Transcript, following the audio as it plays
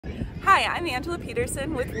Hi, I'm Angela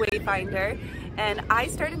Peterson with Wayfinder, and I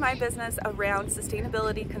started my business around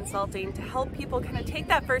sustainability consulting to help people kind of take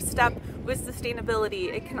that first step with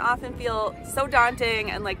sustainability. It can often feel so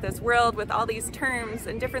daunting and like this world with all these terms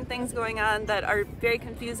and different things going on that are very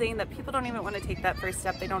confusing that people don't even want to take that first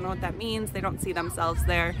step. They don't know what that means. They don't see themselves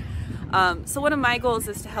there. So one of my goals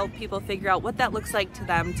is to help people figure out what that looks like to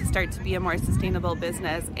them to start to be a more sustainable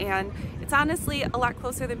business. And it's honestly a lot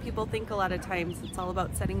closer than people think a lot of times. It's all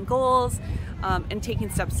about setting goals and taking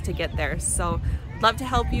steps to get there. So I'd love to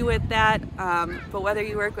help you with that. But whether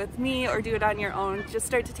you work with me or do it on your own, just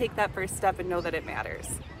start to take that first step and know that it matters.